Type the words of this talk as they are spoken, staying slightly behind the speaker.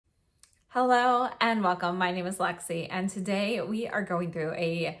Hello and welcome. My name is Lexi and today we are going through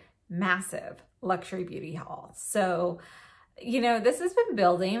a massive luxury beauty haul. So, this has been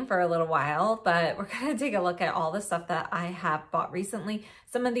building for a little while, but we're going to take a look at all the stuff that I have bought recently.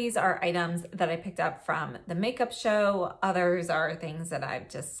 Some of these are items that I picked up from the makeup show. Others are things that I've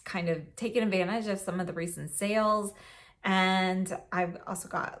just kind of taken advantage of some of the recent sales. And I've also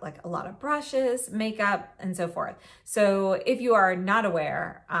got like a lot of brushes, makeup, and so forth. So if you are not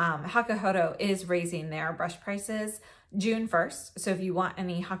aware, Hakuhodo is raising their brush prices June 1st. So if you want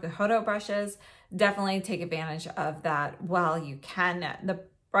any Hakuhodo brushes, definitely take advantage of that while you can. The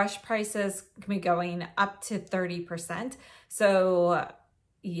brush prices can be going up to 30%. So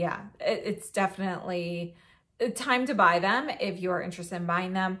yeah, it's definitely time to buy them if you're interested in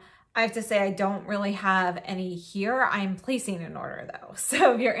buying them. I have to say I don't really have any here. I'm placing an order though.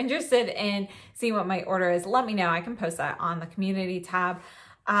 So if you're interested in seeing what my order is, let me know. I can post that on the community tab.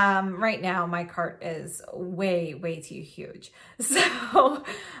 Right now my cart is way too huge. So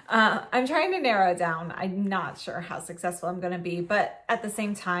I'm trying to narrow it down. I'm not sure how successful I'm going to be, but at the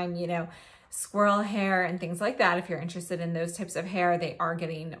same time, squirrel hair and things like that, if you're interested in those types of hair, they are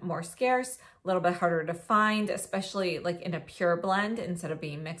getting more scarce, a little bit harder to find, especially like in a pure blend instead of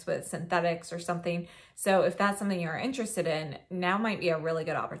being mixed with synthetics or something. So if that's something you're interested in, now might be a really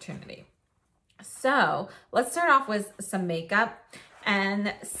good opportunity. So let's start off with some makeup.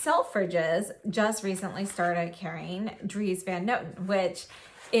 And Selfridges just recently started carrying Dries Van Noten, which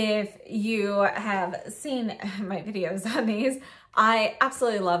if you have seen my videos on these, I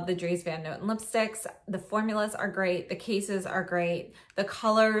absolutely love the Dries Van Noten lipsticks. The formulas are great. The cases are great. The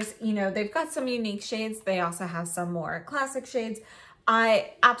colors, they've got some unique shades. They also have some more classic shades.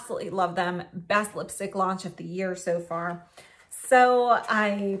 I absolutely love them. Best lipstick launch of the year so far. So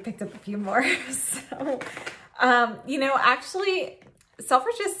I picked up a few more. So, actually,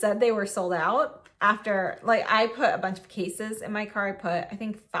 Selfridges said they were sold out after, I put a bunch of cases in my cart. I put, I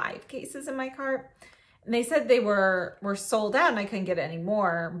think, 5 cases in my cart. And they said they were sold out and I couldn't get any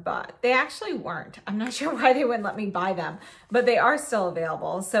more, but they actually weren't. I'm not sure why they wouldn't let me buy them, but they are still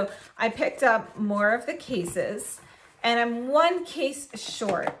available. So I picked up more of the cases and I'm 1 case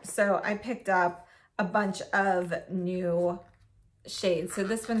short. So I picked up a bunch of new shades. So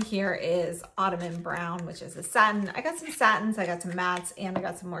this one here is Autumn Brown, which is a satin. I got some satins, I got some mattes, and I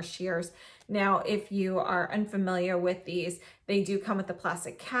got some more sheers. Now, if you are unfamiliar with these, they do come with a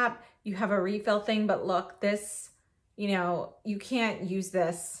plastic cap. You have a refill thing, but look, this, you can't use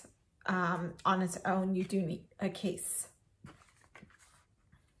this on its own. You do need a case.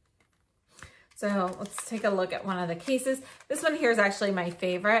 So let's take a look at one of the cases. This one here is actually my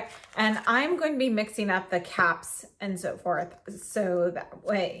favorite, and I'm going to be mixing up the caps and so forth. So that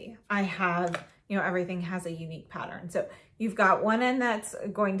way I have, everything has a unique pattern. So you've got one end that's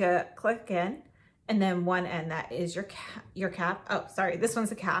going to click in, and then one end that is your cap. Oh, sorry, this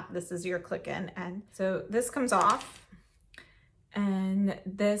one's a cap. This is your click in end. So this comes off, and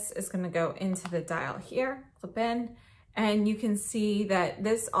this is gonna go into the dial here, clip in. And you can see that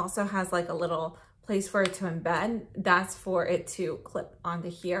this also has like a little place for it to embed. That's for it to clip onto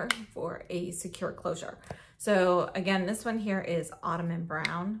here for a secure closure. So again, this one here is Autumn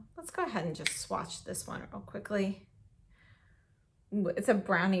Brown. Let's go ahead and just swatch this one real quickly. Ooh, it's a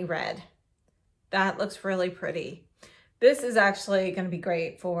brownie red. That looks really pretty. This is actually going to be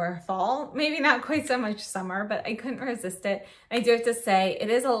great for fall. Maybe not quite so much summer, but I couldn't resist it. I do have to say it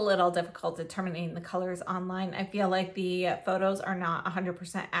is a little difficult determining the colors online. I feel like the photos are not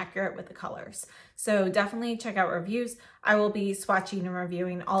 100% accurate with the colors. So definitely check out reviews. I will be swatching and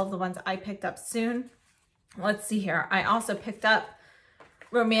reviewing all of the ones I picked up soon. Let's see here. I also picked up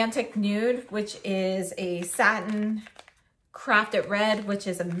Romantic Nude, which is a satin, Crafted Red, which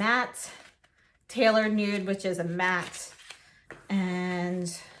is a matte, Tailored Nude, which is a matte,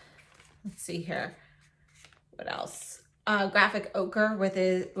 and let's see here, what else? Graphic Ochre,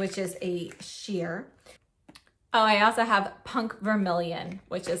 which is a sheer. Oh, I also have Punk Vermilion,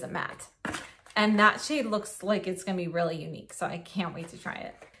 which is a matte. And that shade looks like it's gonna be really unique, so I can't wait to try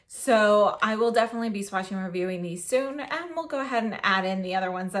it. So I will definitely be swatching and reviewing these soon, and we'll go ahead and add in the other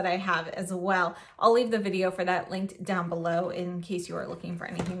ones that I have as well. I'll leave the video for that linked down below in case you are looking for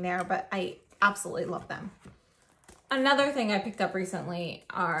anything there, but I absolutely love them. Another thing I picked up recently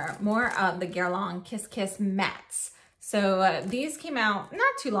are more of the Guerlain Kiss Kiss mattes. So these came out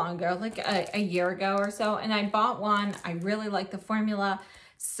not too long ago, like a year ago or so, and I bought one. I really like the formula.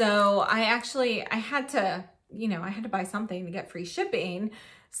 So I had to you know, I had to buy something to get free shipping.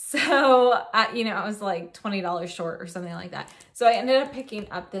 So, you know, I was like $20 short or something like that. So I ended up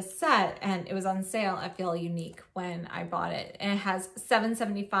picking up this set and it was on sale at Feel Unique when I bought it. And it has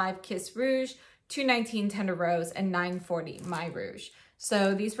 $7.75 Kiss Rouge, $2.19 Tender Rose, and $9.40 My Rouge.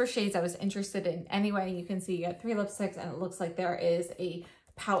 So these were shades I was interested in anyway. You can see you get 3 lipsticks and it looks like there is a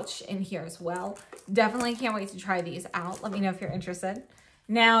pouch in here as well. Definitely can't wait to try these out. Let me know if you're interested.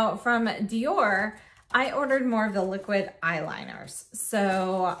 Now from Dior, I ordered more of the liquid eyeliners.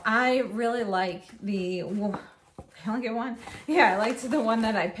 So I really like the, I only get one. Yeah, I liked the one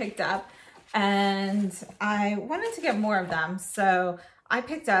that I picked up and I wanted to get more of them. So I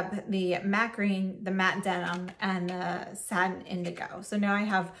picked up the matte green, the matte denim, and the satin indigo. So now I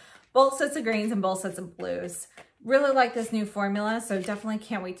have both sets of greens and both sets of blues. Really like this new formula, so definitely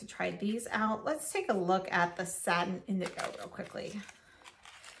can't wait to try these out. Let's take a look at the satin indigo real quickly.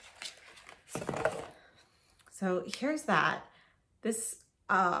 So here's that. This,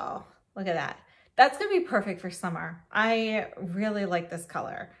 oh, look at that. That's gonna be perfect for summer. I really like this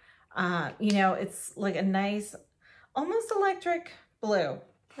color. You know, it's like a nice, almost electric blue.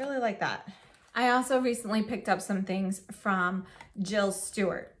 Really like that. I also recently picked up some things from Jill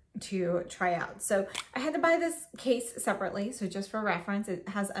Stewart to try out. So I had to buy this case separately. So just for reference, it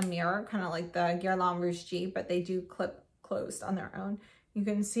has a mirror, kind of like the Guerlain Rouge G, but they do clip closed on their own. You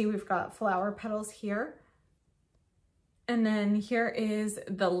can see we've got flower petals here. And then here is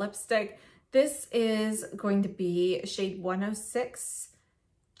the lipstick. This is going to be shade 106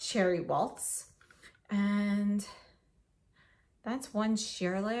 Cherry Waltz. And that's one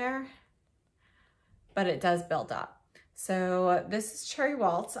sheer layer, but it does build up. So this is Cherry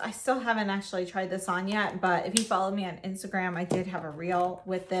Waltz. I still haven't actually tried this on yet, but if you follow me on Instagram, I did have a reel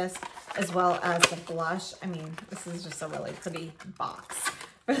with this as well as the blush. I mean, this is just a really pretty box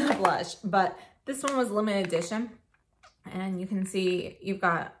for the blush, but this one was limited edition. And you can see you've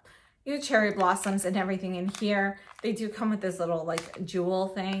got cherry blossoms and everything in here. They do come with this little like jewel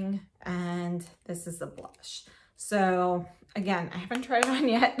thing, and this is the blush. So again, I haven't tried it on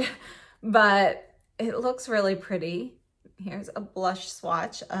yet, but it looks really pretty. Here's a blush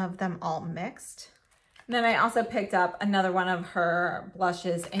swatch of them all mixed. And then I also picked up another one of her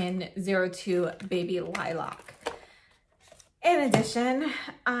blushes in 02 Baby Lilac. In addition,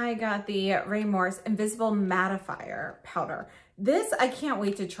 I got the Ray Morris Invisible Mattifier Powder. This I can't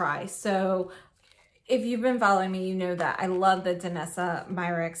wait to try. So if you've been following me, you know that I love the Danessa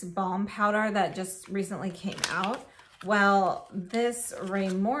Myricks Balm Powder that just recently came out. Well, this Ray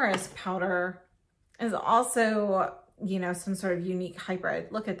Morris powder is also, you know, some sort of unique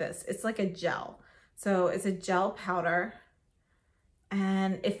hybrid. Look at this. It's like a gel. So it's a gel powder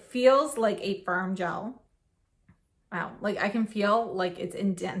and it feels like a firm gel. Wow. Like I can feel like it's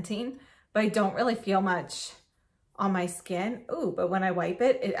indenting, but I don't really feel much on my skin. Ooh, but when I wipe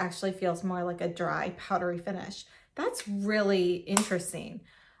it, it actually feels more like a dry powdery finish. That's really interesting.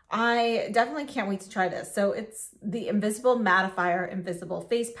 I definitely can't wait to try this. So it's the Invisible Mattifier Invisible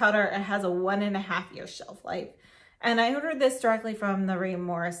Face Powder. It has a 1.5 year shelf life. And I ordered this directly from the Ray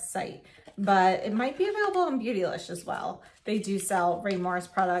Morris site, but it might be available on Beautylish as well. They do sell Ray Morris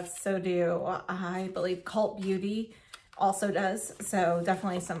products. So do, I believe, Cult Beauty also does. So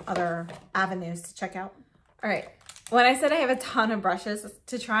definitely some other avenues to check out. All right. When I said I have a ton of brushes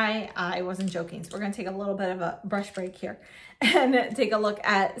to try, I wasn't joking. So we're going to take a little bit of a brush break here and take a look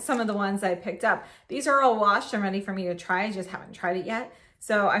at some of the ones I picked up. These are all washed and ready for me to try. I just haven't tried it yet.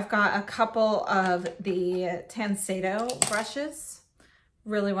 So I've got a couple of the Tancedo brushes.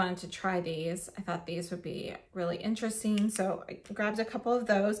 Really wanted to try these. I thought these would be really interesting. So I grabbed a couple of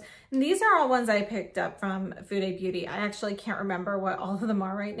those. And these are all ones I picked up from Fude Beauty. I actually can't remember what all of them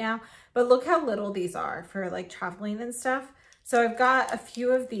are right now, but look how little these are for like traveling and stuff. So I've got a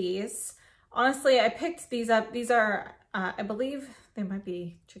few of these. Honestly, I picked these up. These are, I believe they might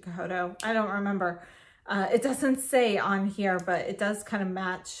be Hakuhodo. I don't remember. It doesn't say on here, but it does kind of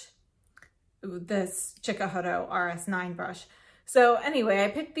match this Hakuhodo RS9 brush. So anyway, I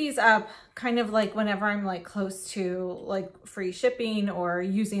picked these up kind of like whenever I'm like close to like free shipping or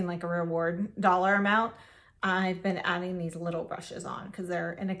using like a reward dollar amount. I've been adding these little brushes on because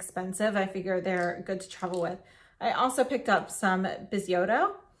they're inexpensive. I figure they're good to travel with. I also picked up some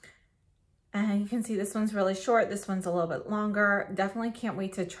Bisotto. And you can see this one's really short. This one's a little bit longer. Definitely can't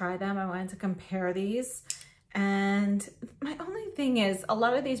wait to try them. I wanted to compare these. And my only thing is a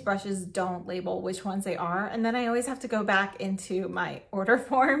lot of these brushes don't label which ones they are. And then I always have to go back into my order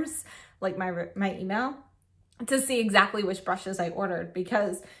forms, like my email, to see exactly which brushes I ordered,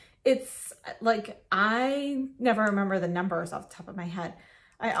 because it's like, I never remember the numbers off the top of my head.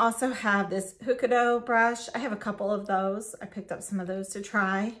 I also have this Hakuhodo brush. I have a couple of those. I picked up some of those to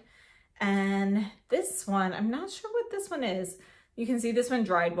try. And this one, I'm not sure what this one is. You can see this one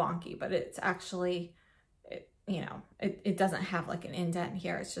dried wonky, but it's actually, it doesn't have like an indent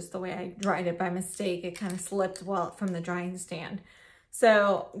here. It's just the way I dried it by mistake. It kind of slipped from the drying stand.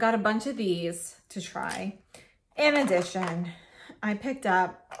 So got a bunch of these to try. In addition, I picked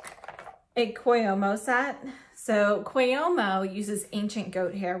up a Koyomo set. So Koyomo uses ancient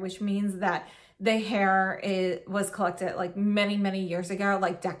goat hair, which means that the hair was collected like many, many years ago,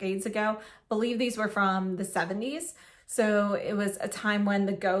 like decades ago. I believe these were from the 70s. So it was a time when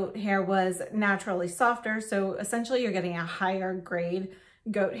the goat hair was naturally softer. So essentially you're getting a higher grade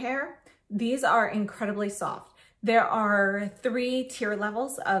goat hair. These are incredibly soft. There are 3 tier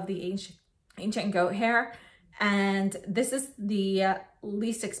levels of the ancient goat hair. And this is the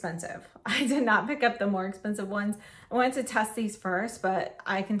least expensive. I did not pick up the more expensive ones. I wanted to test these first, but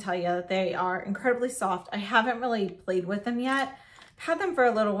I can tell you that they are incredibly soft. I haven't really played with them yet. I've had them for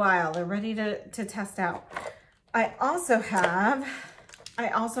a little while. They're ready to test out. I also have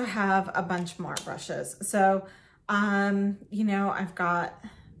a bunch more brushes. So, I've got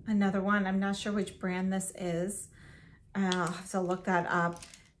another one. I'm not sure which brand this is. I'll have to look that up.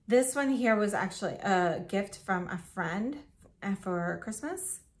 This one here was actually a gift from a friend for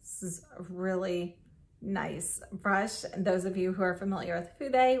Christmas. This is a really nice brush. And those of you who are familiar with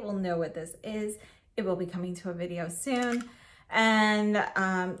Fude will know what this is. It will be coming to a video soon. And,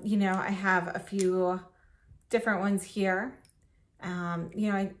 I have a few different ones here.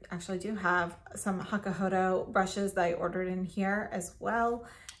 I actually do have some Hakuhodo brushes that I ordered in here as well.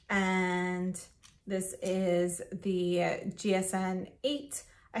 And this is the GSN 8.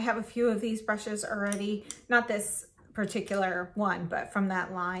 I have a few of these brushes already, not this particular one, but from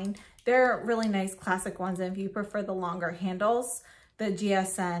that line. They're really nice classic ones. And if you prefer the longer handles, the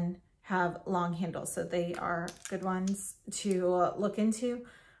GSN have long handles. So they are good ones to look into.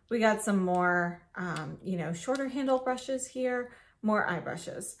 We got some more, shorter handle brushes here, more eye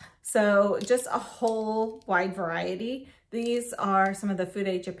brushes. So just a whole wide variety. These are some of the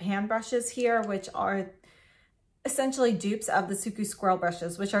Fude Japan brushes here, which are essentially dupes of the Suku Squirrel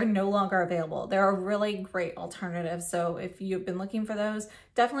brushes, which are no longer available. They're a really great alternative. So if you've been looking for those,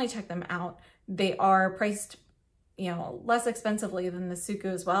 definitely check them out. They are priced, less expensively than the Suku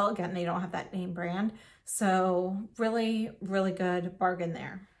as well. Again, they don't have that name brand. So really, really good bargain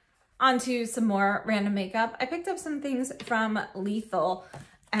there. On to some more random makeup. I picked up some things from Lethal,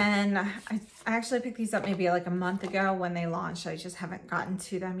 and I actually picked these up maybe like a month ago when they launched. I just haven't gotten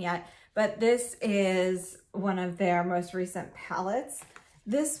to them yet. But this is one of their most recent palettes.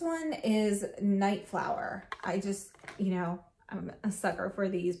 This one is Night Flower. I just, I'm a sucker for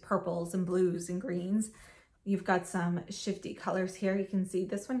these purples and blues and greens. You've got some shifty colors here. You can see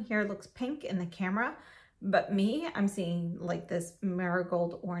this one here looks pink in the camera, but I'm seeing like this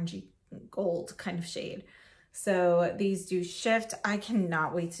marigold orangey gold kind of shade. So these do shift. I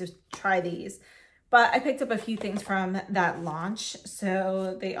cannot wait to try these. But I picked up a few things from that launch.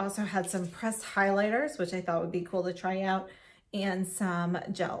 So they also had some pressed highlighters, which I thought would be cool to try out, and some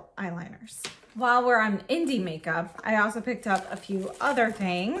gel eyeliners. While we're on indie makeup, I also picked up a few other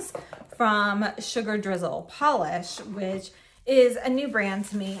things from Sugar Drizzle Polish, which is a new brand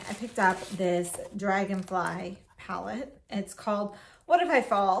to me. I picked up this Dragonfly palette. It's called What If I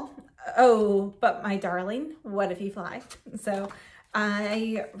Fall? Oh, but my darling, what if you fly? So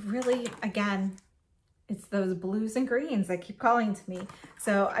I really, again, it's those blues and greens that keep calling to me.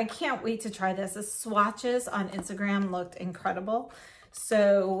 So I can't wait to try this. The swatches on Instagram looked incredible.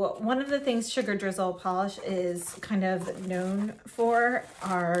 So one of the things Sugar Drizzle Polish is kind of known for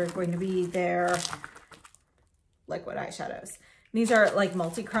are going to be their liquid eyeshadows. These are like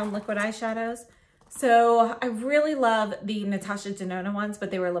multi-chrome liquid eyeshadows. So I really love the Natasha Denona ones,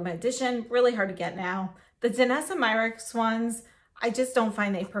 but they were limited edition, really hard to get now. The Danessa Myricks ones, I just don't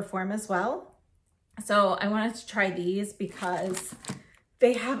find they perform as well. So I wanted to try these because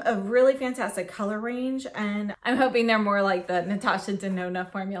they have a really fantastic color range, and I'm hoping they're more like the Natasha Denona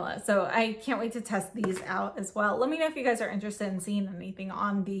formula. So I can't wait to test these out as well. Let me know if you guys are interested in seeing anything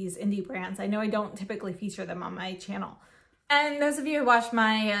on these indie brands. I know I don't typically feature them on my channel. And those of you who watched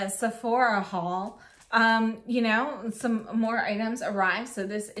my Sephora haul, some more items arrived. So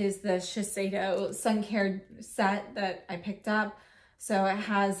this is the Shiseido sun care set that I picked up. So it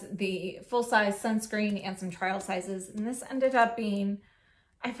has the full-size sunscreen and some trial sizes. And this ended up being,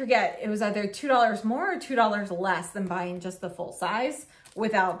 I forget, it was either $2 more or $2 less than buying just the full size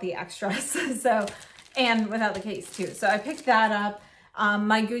without the extras. And without the case too. So I picked that up.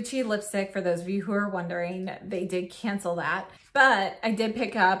 My Gucci lipstick, for those of you who are wondering, they did cancel that. But I did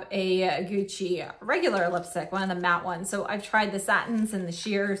pick up a Gucci regular lipstick, one of the matte ones. So I've tried the satins and the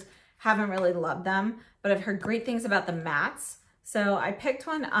sheers, haven't really loved them, but I've heard great things about the mattes. So I picked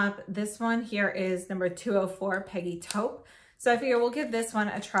one up. This one here is number 204, Peggy Taupe. So I figure we'll give this one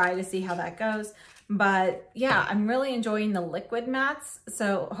a try to see how that goes. But yeah, I'm really enjoying the liquid mattes.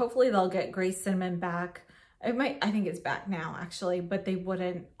 So hopefully they'll get Grey Cinnamon back. I think it's back now actually, but they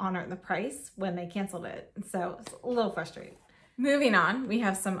wouldn't honor the price when they canceled it. So it's a little frustrating. Moving on, we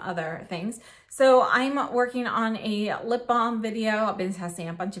have some other things. So I'm working on a lip balm video. I've been testing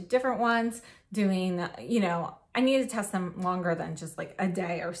a bunch of different ones, doing, you know, I need to test them longer than just like a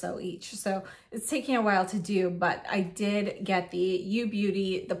day or so each. So it's taking a while to do, but I did get the U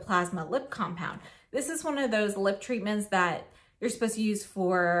Beauty, the Plasma Lip Compound. This is one of those lip treatments that you're supposed to use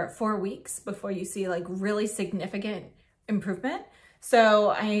for 4 weeks before you see like really significant improvement. So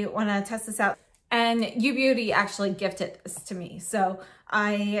I want to test this out. And U Beauty actually gifted this to me. So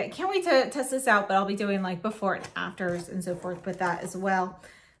I can't wait to test this out, but I'll be doing like before and afters and so forth with that as well.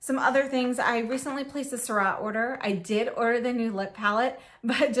 Some other things, I recently placed a Surratt order. I did order the new lip palette,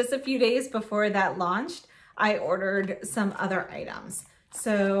 but just a few days before that launched, I ordered some other items.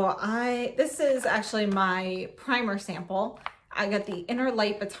 So this is actually my primer sample. I got the Inner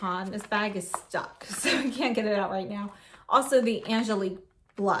Light Baton. This bag is stuck, so I can't get it out right now. Also the Angelique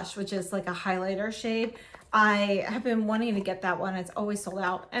blush, which is like a highlighter shade. I have been wanting to get that one. It's always sold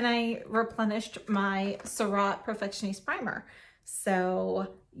out. And I replenished my Surratt Perfectionist primer. So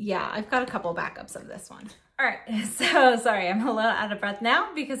yeah, I've got a couple backups of this one. All right, so sorry, I'm a little out of breath now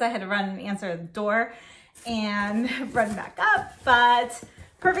because I had to run and answer the door and run back up, but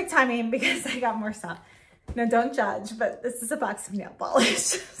perfect timing because I got more stuff. No, don't judge, but this is a box of nail polish.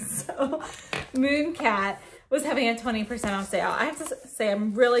 So Mooncat was having a 20% off sale. I have to say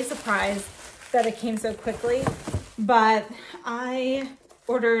I'm really surprised that it came so quickly, but I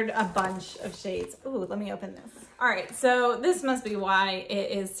ordered a bunch of shades. Ooh, let me open this. All right, so this must be why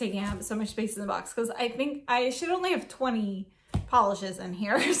it is taking up so much space in the box, because I think I should only have 20 polishes in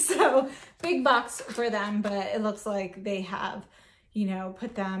here. So big box for them, but it looks like they have, you know,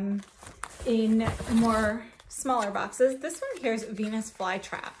 put them in more smaller boxes. This one here is Venus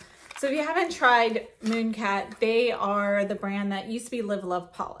Flytrap. So if you haven't tried Mooncat, they are the brand that used to be Live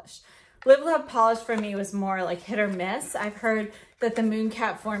Love Polish. Live Love Polish for me was more like hit or miss. I've heard that the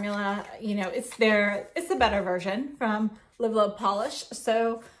Mooncat formula, you know, it's the better version from Live Love Polish.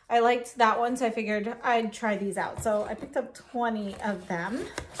 So I liked that one, so I figured I'd try these out. So I picked up 20 of them.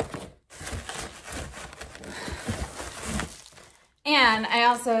 And I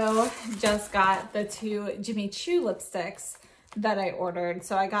also just got the 2 Jimmy Choo lipsticks that I ordered.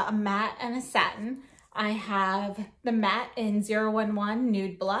 So I got a matte and a satin. I have the matte in 011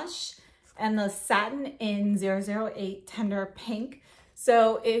 Nude Blush and the satin in 008 Tender Pink.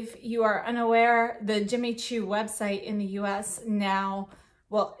 So if you are unaware, the Jimmy Choo website in the US now,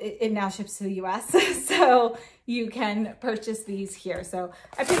 well, it now ships to the US. So you can purchase these here. So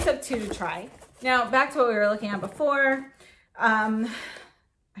I picked up 2 to try. Now back to what we were looking at before. I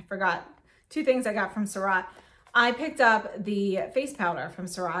forgot 2 things I got from Surratt. I picked up the face powder from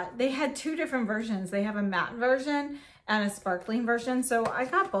Surratt. They had 2 different versions. They have a matte version and a sparkling version. So I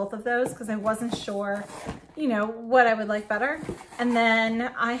got both of those because I wasn't sure, you know, what I would like better. And then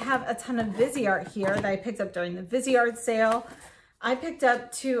I have a ton of Viseart here that I picked up during the Viseart sale. I picked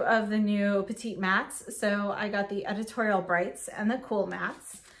up 2 of the new Petite Mattes. So I got the Editorial Brights and the Cool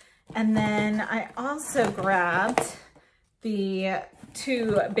Mattes. And then I also grabbed the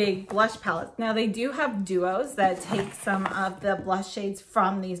 2 big blush palettes. Now they do have duos that take some of the blush shades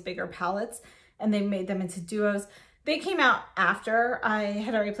from these bigger palettes and they made them into duos. They came out after I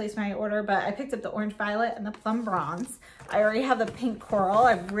had already placed my order, but I picked up the Orange Violet and the Plum Bronze. I already have the Pink Coral.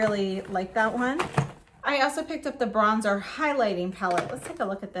 I really like that one. I also picked up the Bronzer Highlighting Palette. Let's take a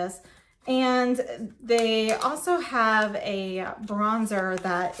look at this. And they also have a bronzer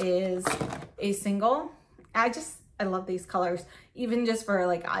that is a single. I love these colors. Even just for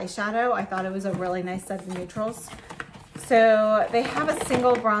like eyeshadow, I thought it was a really nice set of neutrals. So they have a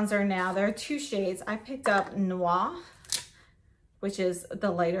single bronzer now. There are 2 shades. I picked up Noir, which is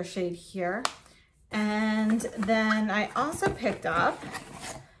the lighter shade here. And then I also picked up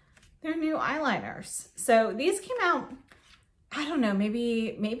their new eyeliners. So these came out, I don't know,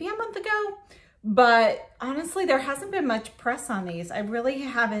 maybe a month ago. But honestly, there hasn't been much press on these. I really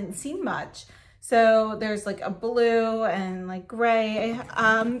haven't seen much. So there's like a blue and like gray.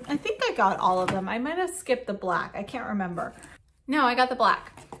 I think I got all of them. I might have skipped the black. I can't remember. No, I got the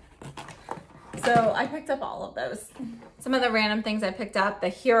black. So I picked up all of those. Some of the random things I picked up, the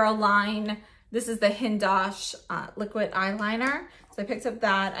Hero line. This is the Hindosh liquid eyeliner. So I picked up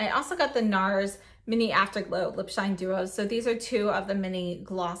that. I also got the NARS Mini Afterglow Lip Shine Duos. So these are two of the mini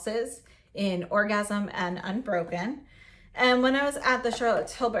glosses in Orgasm and Unbroken. And when I was at the Charlotte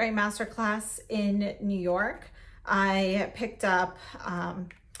Tilbury Masterclass in New York, I picked up,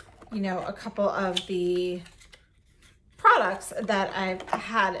 you know, a couple of the products that I've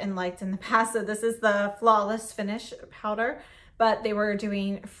had and liked in the past. So this is the Flawless Finish powder, but they were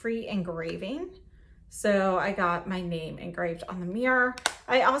doing free engraving. So I got my name engraved on the mirror.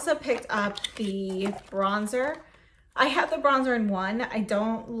 I also picked up the bronzer. I had the bronzer in one. I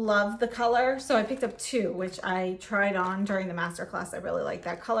don't love the color, so I picked up two, which I tried on during the masterclass. I really like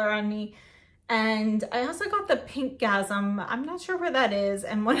that color on me. And I also got the Pink Gasm. I'm not sure where that is,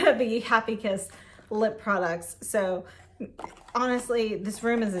 and one of the Happy Kiss lip products. So honestly, this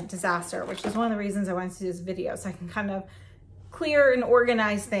room is a disaster, which is one of the reasons I wanted to do this video, so I can kind of clear and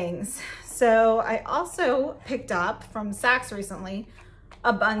organize things. So I also picked up from Saks recently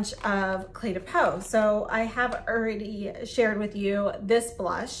a bunch of Cle de Peau. So I have already shared with you this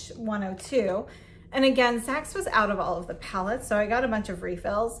blush, 102. And again, Saks was out of all of the palettes, so I got a bunch of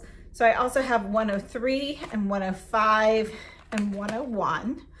refills. So I also have 103 and 105 and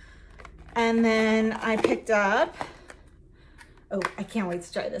 101. And then I picked up, oh, I can't wait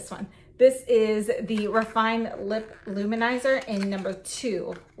to try this one. This is the Refined Lip Luminizer in number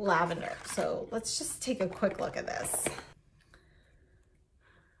 2, Lavender. So let's just take a quick look at this.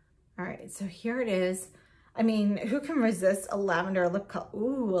 All right, so here it is. I mean, who can resist a lavender lip color?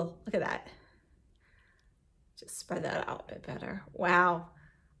 Ooh, look at that. Just spread that out a bit better. Wow,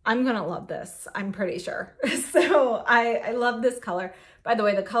 I'm gonna love this, I'm pretty sure. So I love this color. By the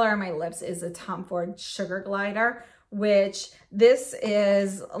way, the color on my lips is a Tom Ford Sugar Glider, which this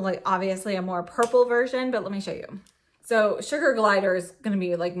is like obviously a more purple version, but let me show you. So Sugar Glider is gonna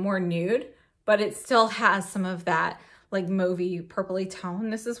be like more nude, but it still has some of that like mauvey purpley tone.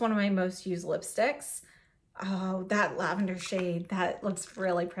 This is one of my most used lipsticks. Oh, that lavender shade, that looks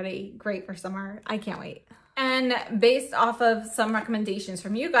really pretty. Great for summer. I can't wait. And based off of some recommendations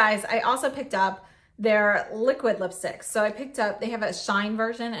from you guys, I also picked up their liquid lipsticks. So I picked up, they have a shine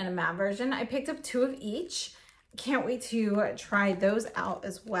version and a matte version. I picked up 2 of each. Can't wait to try those out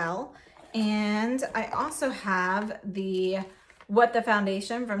as well. And I also have the What the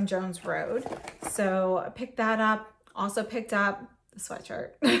Foundation from Jones Road. So I picked that up. Also picked up the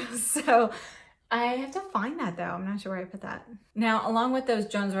sweatshirt. So I have to find that though. I'm not sure where I put that. Now, along with those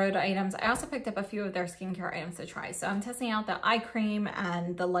Jones Road items, I also picked up a few of their skincare items to try. So I'm testing out the eye cream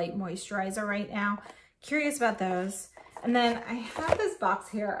and the light moisturizer right now. Curious about those. And then I have this box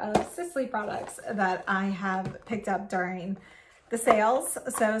here of Sisley products that I have picked up during the sales.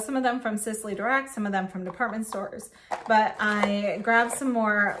 So some of them from Sisley Direct, some of them from department stores. But I grabbed some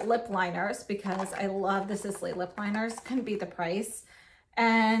more lip liners because I love the Sisley lip liners. Couldn't beat the price.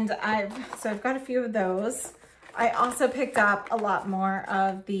 And I've got a few of those. I also picked up a lot more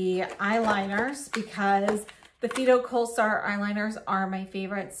of the eyeliners because the Fido Kohl Star eyeliners are my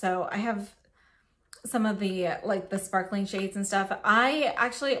favorite. So I have some of the like the sparkling shades and stuff. I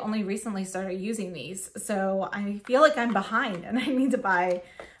actually only recently started using these, so I feel like I'm behind and I need to buy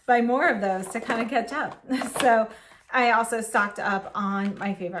more of those to kind of catch up. So I also stocked up on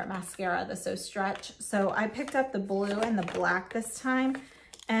my favorite mascara, the So Stretch. So I picked up the blue and the black this time,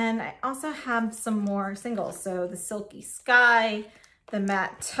 and I also have some more singles. So the Silky Sky, the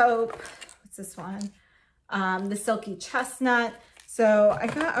Matte Taupe, what's this one? The Silky Chestnut. So I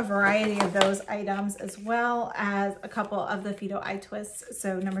got a variety of those items as well as a couple of the Fido Eye Twists.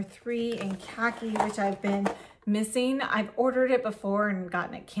 So number 3 in khaki, which I've been missing. I've ordered it before and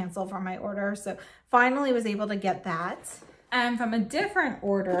gotten it canceled from my order. So finally was able to get that. And from a different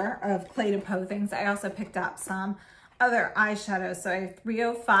order of Cle de Peau things, I also picked up some other eyeshadows. So I have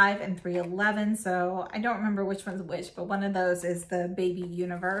 305 and 311. So I don't remember which one's which, but one of those is the Baby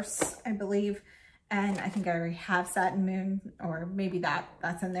Universe, I believe. And I think I already have Satin Moon, or maybe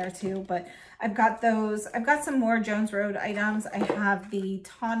that's in there too. But I've got those. I've got some more Jones Road items. I have the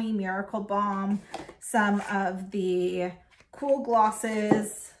Tawny Miracle Balm, some of the Cool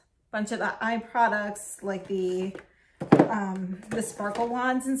Glosses, bunch of the eye products like the Sparkle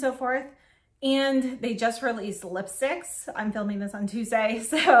Wands and so forth. And they just released lipsticks. I'm filming this on Tuesday,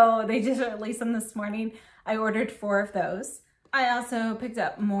 so they just released them this morning. I ordered 4 of those. I also picked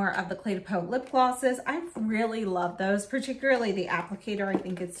up more of the Cle de Peau lip glosses. I really love those, particularly the applicator. I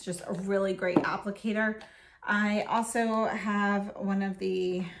think it's just a really great applicator. I also have one of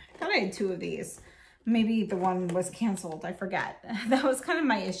the, I thought I had 2 of these, maybe the one was canceled, I forget. That was kind of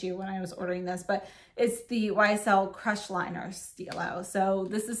my issue when I was ordering this, but it's the YSL Crush Liner Stilo. So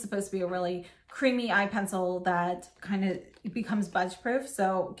this is supposed to be a really creamy eye pencil that kind of becomes budge proof.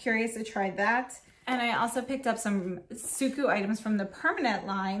 So curious to try that. And I also picked up some Suku items from the permanent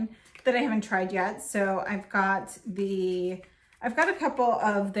line that I haven't tried yet. So I've got a couple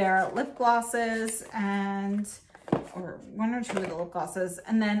of their lip glosses or one or two of the lip glosses,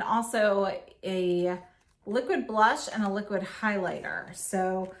 and then also a liquid blush and a liquid highlighter.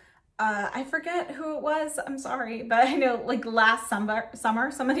 So I forget who it was, I'm sorry, but I know like last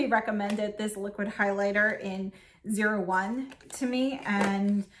summer somebody recommended this liquid highlighter in 01 to me,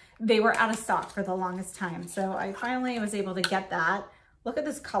 and they were out of stock for the longest time. So I finally was able to get that. Look at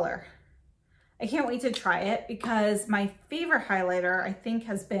this color. I can't wait to try it because my favorite highlighter I think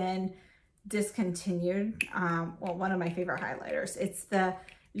has been discontinued. Well, one of my favorite highlighters. It's the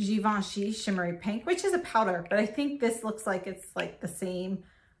Givenchy Shimmery Pink, which is a powder, but I think this looks like it's like the same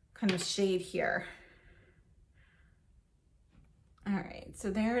kind of shade here. All right, so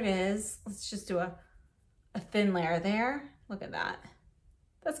there it is. Let's just do a thin layer there. Look at that.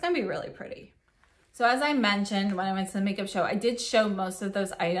 That's gonna be really pretty. So as I mentioned, when I went to the makeup show, I did show most of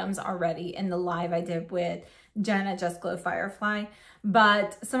those items already in the live I did with Jen at Just Glow Firefly,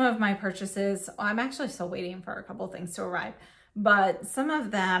 but some of my purchases, I'm actually still waiting for a couple of things to arrive, but some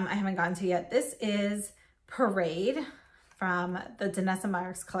of them I haven't gotten to yet. This is Parade from the Danessa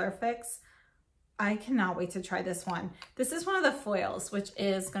Myricks Color Fix. I cannot wait to try this one. This is one of the foils, which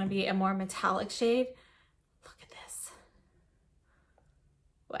is going to be a more metallic shade. Look at this.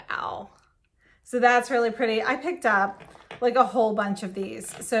 Wow. So that's really pretty. I picked up like a whole bunch of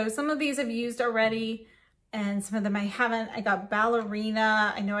these. So some of these I've used already and some of them I haven't. I got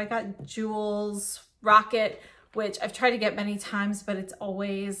Ballerina. I know I got Jewels, Rocket, which I've tried to get many times, but it's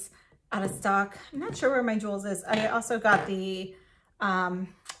always out of stock. I'm not sure where my Jewels is. I also got the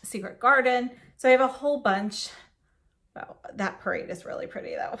Secret Garden. So I have a whole bunch. Wow, that Parade is really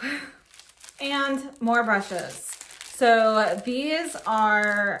pretty though. And more brushes. So these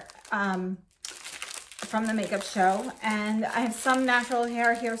are from the makeup show, and I have some natural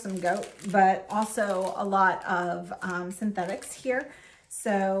hair here, some goat, but also a lot of synthetics here.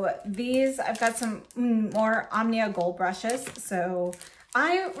 So these, I've got some more Omnia gold brushes. So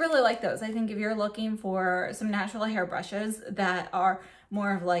I really like those. I think if you're looking for some natural hair brushes that are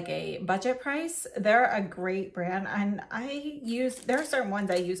more of like a budget price, they're a great brand. And there are certain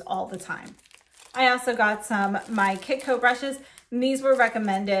ones I use all the time. I also got some my Kitco brushes. And these were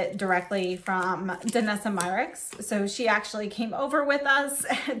recommended directly from Danessa Myricks. So she actually came over with us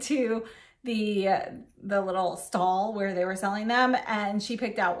to the little stall where they were selling them, and she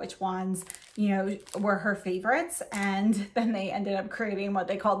picked out which ones, you know, were her favorites, and then they ended up creating what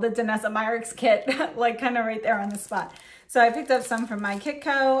they called the Danessa Myricks kit, like kind of right there on the spot. So I picked up some from my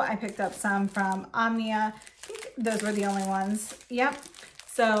Kitco. I picked up some from Omnia. I think those were the only ones. Yep.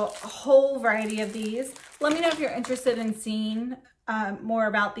 So a whole variety of these. Let me know if you're interested in seeing more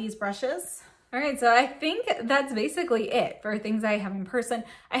about these brushes. All right, so I think that's basically it for things I have in person.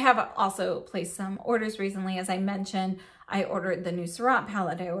 I have also placed some orders recently. As I mentioned, I ordered the new Surratt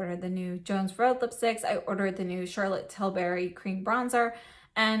palette. I ordered the new Jones Road lipsticks. I ordered the new Charlotte Tilbury cream bronzer.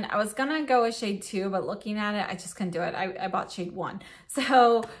 And I was gonna go with shade 2, but looking at it, I just couldn't do it. I bought shade 1.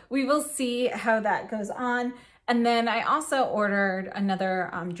 So we will see how that goes on. And then I also ordered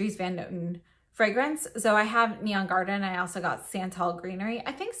another Dries Van Noten fragrance. So I have Neon Garden. I also got Santal Greenery.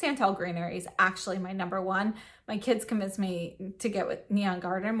 I think Santal Greenery is actually my #1. My kids convinced me to get with Neon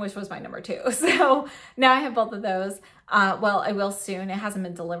Garden, which was my #2. So now I have both of those. Well, I will soon. It hasn't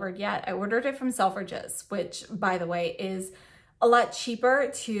been delivered yet. I ordered it from Selfridges, which, by the way, is a lot cheaper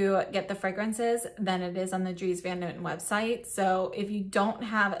to get the fragrances than it is on the Dries Van Noten website. So if you don't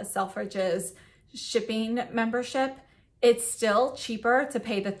have a Selfridges shipping membership, it's still cheaper to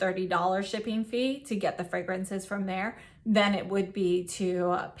pay the $30 shipping fee to get the fragrances from there than it would be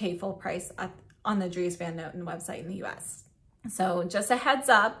to pay full price on the Dries Van Noten website in the US. So just a heads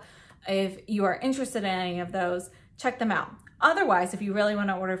up, if you are interested in any of those, check them out. Otherwise, if you really want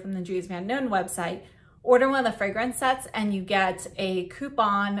to order from the Dries Van Noten website, order one of the fragrance sets and you get a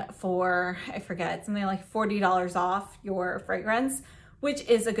coupon for, I forget, something like $40 off your fragrance, which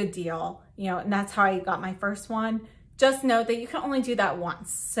is a good deal, you know, and that's how I got my first one. Just note that you can only do that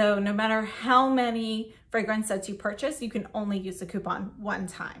once. So no matter how many fragrance sets you purchase, you can only use the coupon one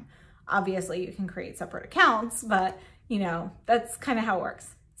time. Obviously you can create separate accounts, but you know, that's kind of how it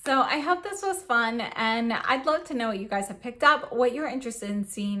works. So I hope this was fun, and I'd love to know what you guys have picked up, what you're interested in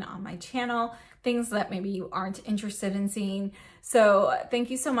seeing on my channel. things that maybe you aren't interested in seeing. So thank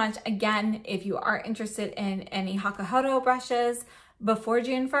you so much. Again, if you are interested in any Hakuhodo brushes before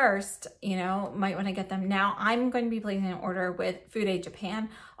June 1st, you know, might want to get them now. I'm going to be placing an order with Fude Japan.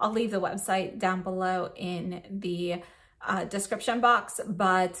 I'll leave the website down below in the description box,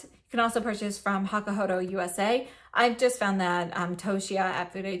 but you can also purchase from Hakuhodo USA. I've just found that Toshia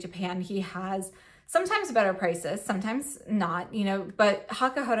at Fude Japan, he has sometimes better prices, sometimes not, you know, but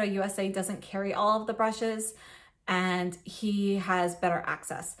Hakuhodo USA doesn't carry all of the brushes and he has better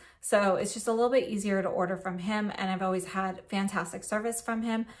access. So it's just a little bit easier to order from him, and I've always had fantastic service from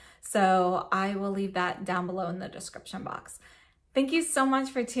him. So I will leave that down below in the description box. Thank you so much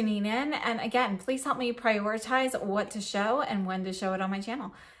for tuning in. And again, please help me prioritize what to show and when to show it on my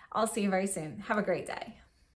channel. I'll see you very soon. Have a great day.